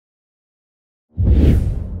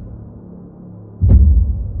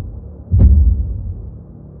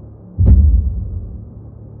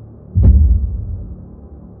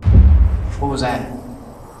What was that?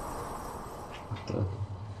 What the?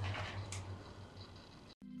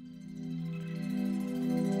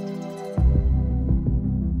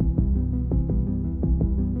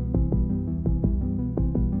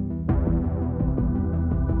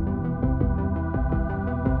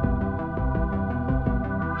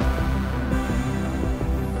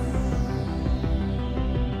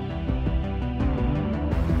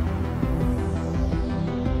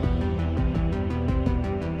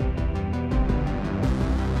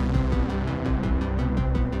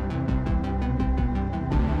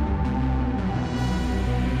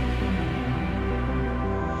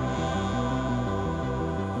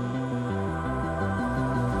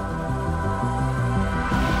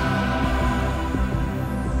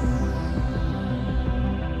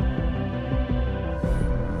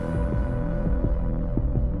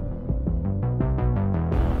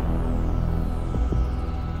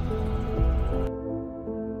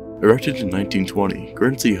 Erected in 1920,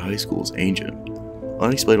 Granite High School is ancient.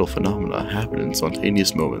 Unexplainable phenomena happen in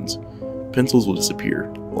spontaneous moments. Pencils will disappear,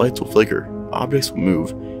 lights will flicker, objects will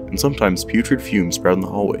move, and sometimes putrid fumes sprout in the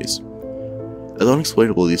hallways. As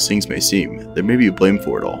unexplainable these things may seem, there may be a blame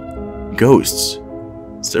for it all. Ghosts!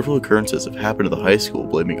 Several occurrences have happened at the high school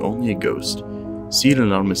blaming only a ghost. See an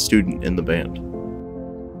anonymous student in the band.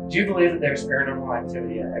 Do you believe that there's paranormal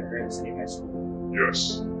activity at Granite City High School?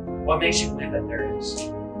 Yes. What makes you believe that there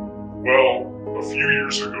is? Well, a few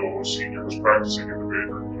years ago, a senior was practicing in the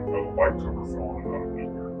bedroom and a bike cover fell on another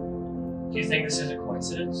member. Do you think this is a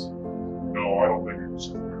coincidence? No, I don't think it was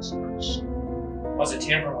a coincidence. Was it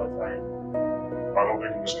tampered with by him? I don't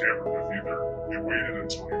think it was tampered with either. It waited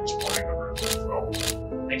until he was playing under it and fell.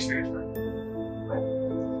 Thanks for your time.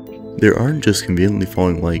 There aren't just conveniently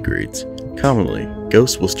falling light grades. Commonly,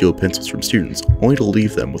 ghosts will steal pencils from students, only to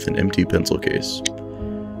leave them with an empty pencil case.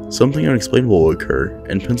 Something unexplainable will occur,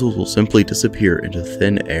 and pencils will simply disappear into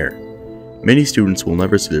thin air. Many students will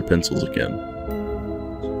never see their pencils again.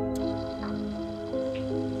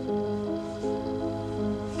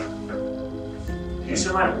 Do you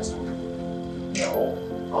still have it? No.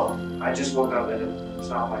 Oh, I just woke up and it's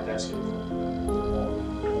not on my desk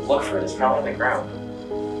anymore. Look for it, it's not on the ground.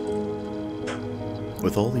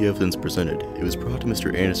 With all the evidence presented, it was brought to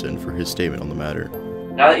Mr. Etchison for his statement on the matter.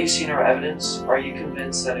 Now that you've seen our evidence, are you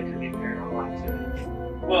convinced that it could be paranormal activity?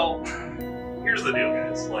 Well, here's the deal,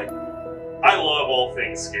 guys. Like, I love all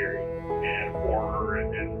things scary and horror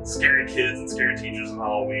and scary kids and scary teachers and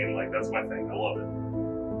Halloween. Like, that's my thing. I love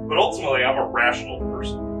it. But ultimately, I'm a rational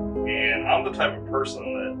person. And I'm the type of person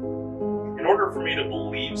that, in order for me to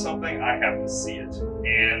believe something, I have to see it.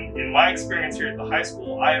 And in my experience here at the high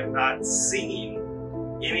school, I have not seen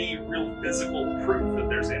any real physical proof that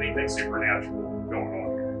there's anything supernatural going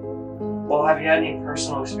on here. Well, have you had any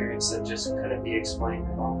personal experience that just couldn't be explained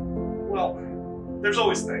at all? Well, there's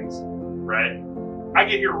always things, right? I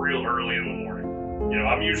get here real early in the morning. You know,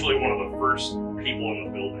 I'm usually one of the first people in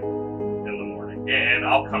the building in the morning. And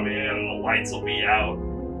I'll come in and the lights will be out.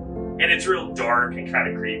 And it's real dark and kind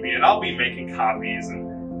of creepy. And I'll be making copies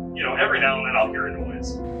and, you know, every now and then I'll hear a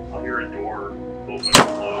noise. I'll hear a door open and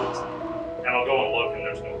close. And I'll go and look and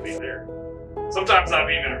there's nobody there. Sometimes I've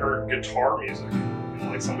even heard guitar music. You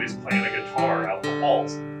know, like somebody's playing a guitar out the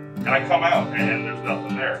halls. And I come out and there's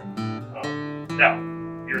nothing there. Now,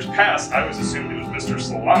 years past, I always assumed it was Mr.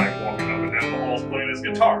 Slavonic walking up and down the halls playing his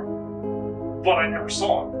guitar. But I never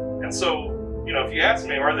saw him. And so, you know, if you ask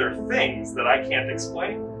me, are there things that I can't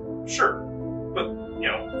explain? Sure. But, you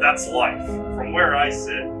know, that's life. From where I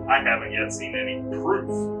sit, I haven't yet seen any proof,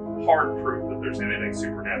 hard proof, that there's anything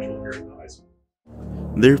supernatural here at the high school.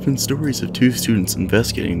 There have been stories of 2 students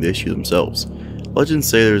investigating the issue themselves. Legends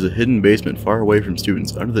say there is a hidden basement far away from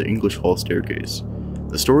students under the English hall staircase.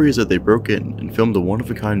 The story is that they broke in and filmed a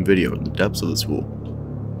one-of-a-kind video in the depths of the school.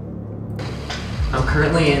 I'm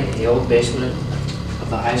currently in the old basement of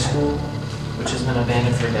the high school, which has been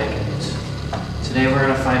abandoned for decades. Today we're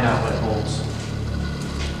going to find out what it holds.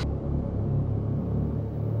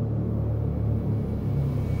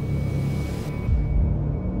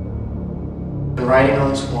 The writing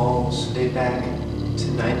on its walls date back to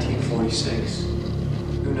 1946.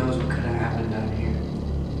 Who knows what could have happened down here?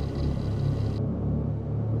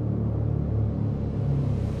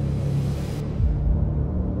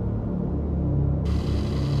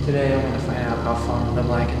 Today I'm going to find out how far the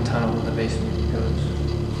blackened tunnel in the basement goes.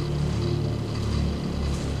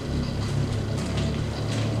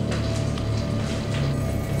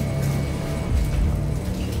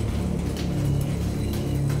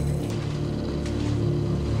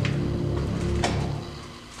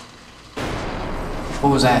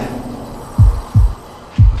 What was that?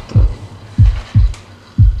 What the?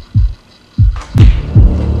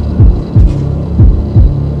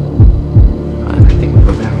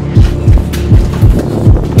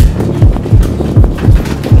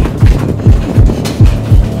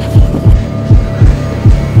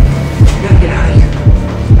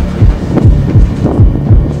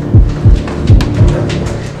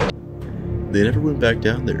 They never went back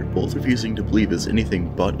down there, both refusing to believe it's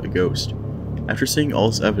anything but a ghost. After seeing all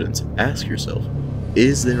this evidence, ask yourself,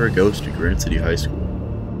 is there a ghost at Granite City High School?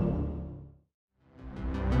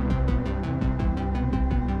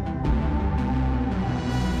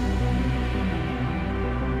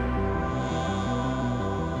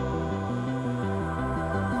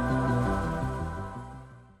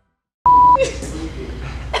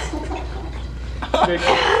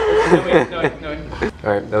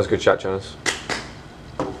 Alright, that was a good shot, Jonas.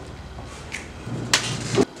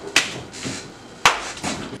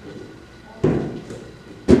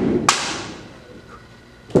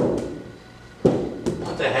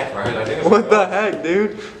 What the heck, Ryan? I think there's What the heck,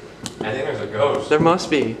 dude? I think there's a ghost. There must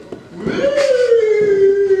be.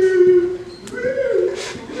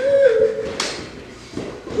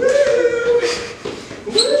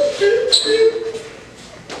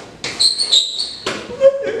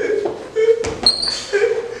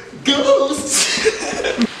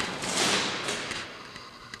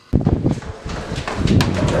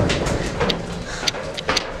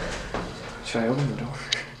 Should I open the door?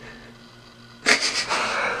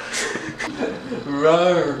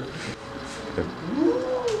 Roar.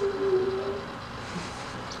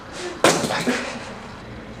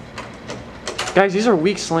 Guys, these are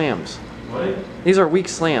weak slams. What? These are weak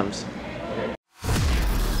slams.